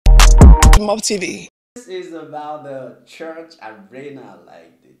Mobtv. This is about the church arena,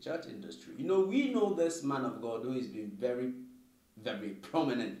 like the church industry. You know, we know this man of God who has been very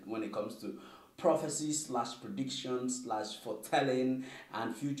prominent when it comes to prophecy slash prediction slash foretelling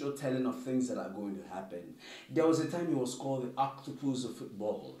and future telling of things that are going to happen. There was a time he was called the octopus of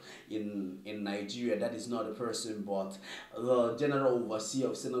football in Nigeria. That is not a person, but the general overseer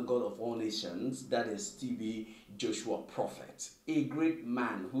of synagogue of all nations. That is TB Joshua Prophet, a great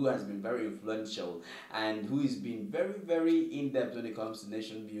man who has been very influential and who has been very in depth when it comes to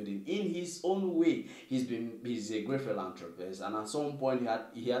nation building in his own way. He's a great philanthropist, and at some point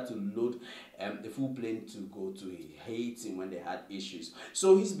he had to load the full plane to go to Haiti when they had issues.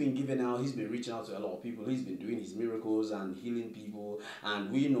 So he's been reaching out to a lot of people. He's been doing his miracles and healing people, and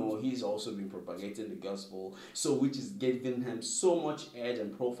we know he's also been propagating the gospel, so which is giving him so much edge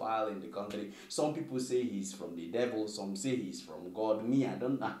and profile in the country. Some people say he's from the devil, some say he's from God. Me, I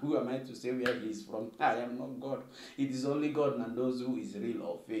don't know. Who am I to say where he's from? I am not God. It is only God that knows who is real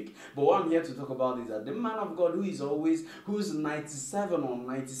or fake. But what I'm here to talk about is that the man of God who's 97 or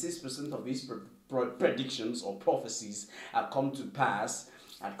 96% of his predictions or prophecies have come to pass,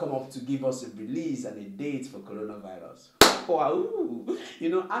 had come up to give us a release and a date for coronavirus. Wow. You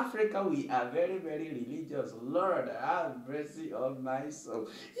know, Africa, we are very religious. Lord, have mercy on my soul.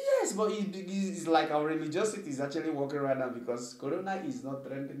 Yes, but it's like our religiosity is actually working right now because Corona is not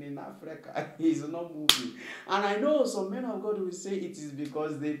trending in Africa. It's not moving. And I know some men of God will say it is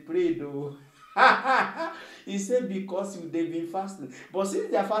because they pray though. He said because they've been fasting. But since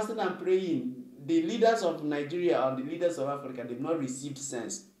they're fasting and praying, the leaders of Nigeria and the leaders of Africa, they've not received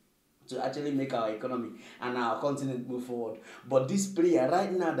sense to actually make our economy and our continent move forward. But this prayer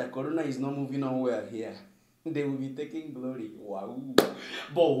right now that Corona is not moving on well here, they will be taking glory. Wow.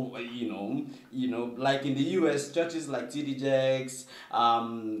 But you know, like in the US, churches like TD Jakes,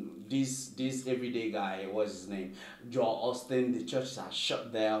 this everyday guy, what's his name? Joel Austin, the churches are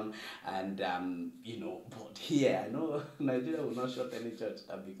shut down, and but here I know Nigeria will not shut any church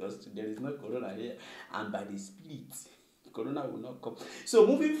because there is no Corona here, and by the Spirit Corona will not come. So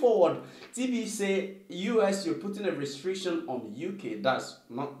moving forward, TB say US, you're putting a restriction on UK. That's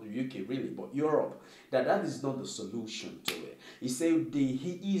not the UK really, but Europe. That is not the solution to it. He said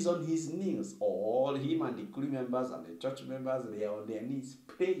he is on his knees. All him and the crew members and the church members, they are on their knees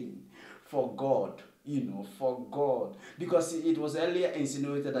praying for God. For God. Because it was earlier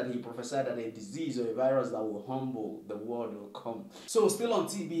insinuated that he prophesied that a disease or a virus that will humble the world will come. So still on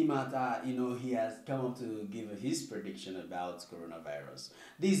TB matter, he has come up to give his prediction about coronavirus.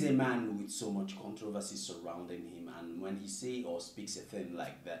 This is a man with so much controversy surrounding him, and when he say or speaks a thing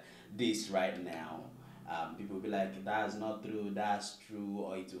like this right now, people will be like, that's not true, that's true,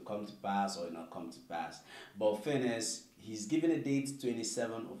 or it will come to pass or it will not come to pass. But fairness, he's given a date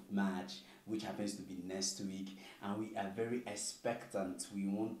 27th of March, which happens to be next week, and we are very expectant. We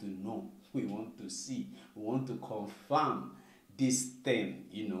want to know, we want to see, we want to confirm this thing,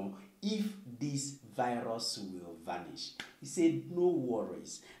 if this virus will vanish. He said no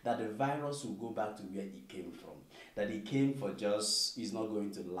worries, that the virus will go back to where it came from, that it came for just, it's not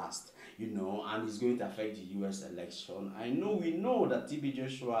going to last, and it's going to affect the US election. We know that TB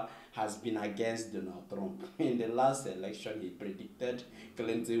Joshua has been against Donald Trump. In the last election, he predicted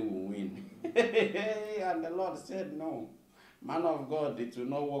Clinton will win. And the Lord said, no, man of God, it will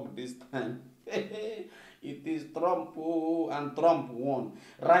not work this time. It is Trump, and Trump won.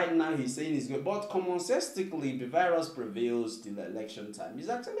 Right now, he's saying it's good. But commonsensically, if the virus prevails till the election time, it's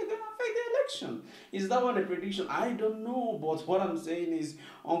actually going to affect the election. Is that what the prediction? I don't know. But what I'm saying is,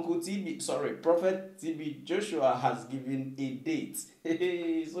 Prophet TB Joshua has given a date.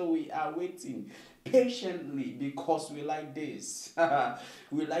 So we are waiting patiently because we like this.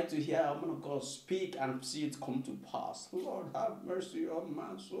 We like to hear a man of God speak and see it come to pass. Lord, have mercy on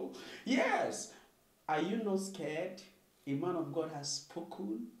my soul. Yes. Are you not scared? A man of God has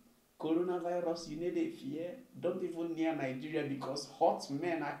spoken. Coronavirus, you need a fear. Don't even near Nigeria because hot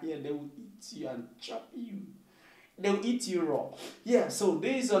men are here. They will eat you and chop you. They will eat you raw. Yeah, so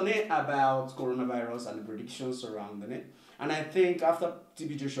this is on it about coronavirus and the predictions surrounding it. And I think after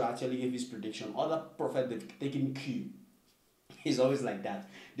TB Joshua actually gave his prediction, other prophets, they've taken cue. It's always like that.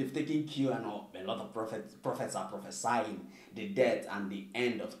 They've taken cue, and a lot of prophets are prophesying the death and the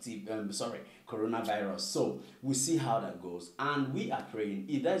end of coronavirus. So we'll see how that goes. And we are praying,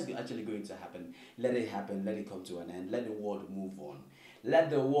 if that's actually going to happen, let it happen, let it come to an end, let the world move on.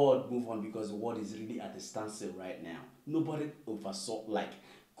 Let the world move on because the world is really at a standstill right now. Nobody oversaw,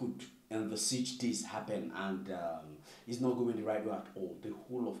 could envisage this happen, and it's not going the right way at all. The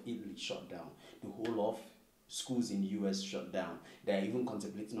whole of Italy shut down. The whole of Schools in the US shut down. They're even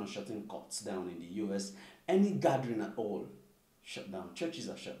contemplating on shutting courts down in the US. Any gathering at all shut down. Churches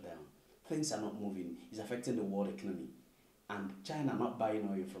are shut down. Things are not moving. It's affecting the world economy. And China not buying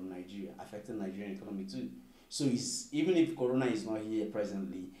oil from Nigeria, affecting Nigerian economy too. So it's, even if Corona is not here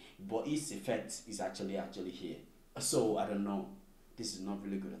presently, but its effect is actually here. So I don't know. This is not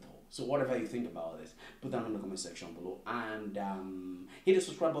really good at all. So whatever you think about this, put down in the comment section below, and hit the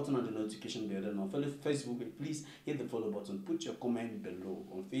subscribe button and the notification bell. And on Facebook, please hit the follow button. Put your comment below.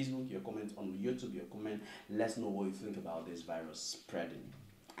 On Facebook, your comment. On YouTube, your comment. Let's know what you think about this virus spreading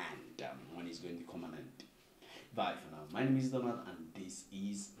and when it's going to come an end. Bye for now. My name is Donald, and this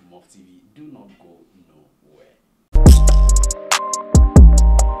is Mobtv. Do not go nowhere.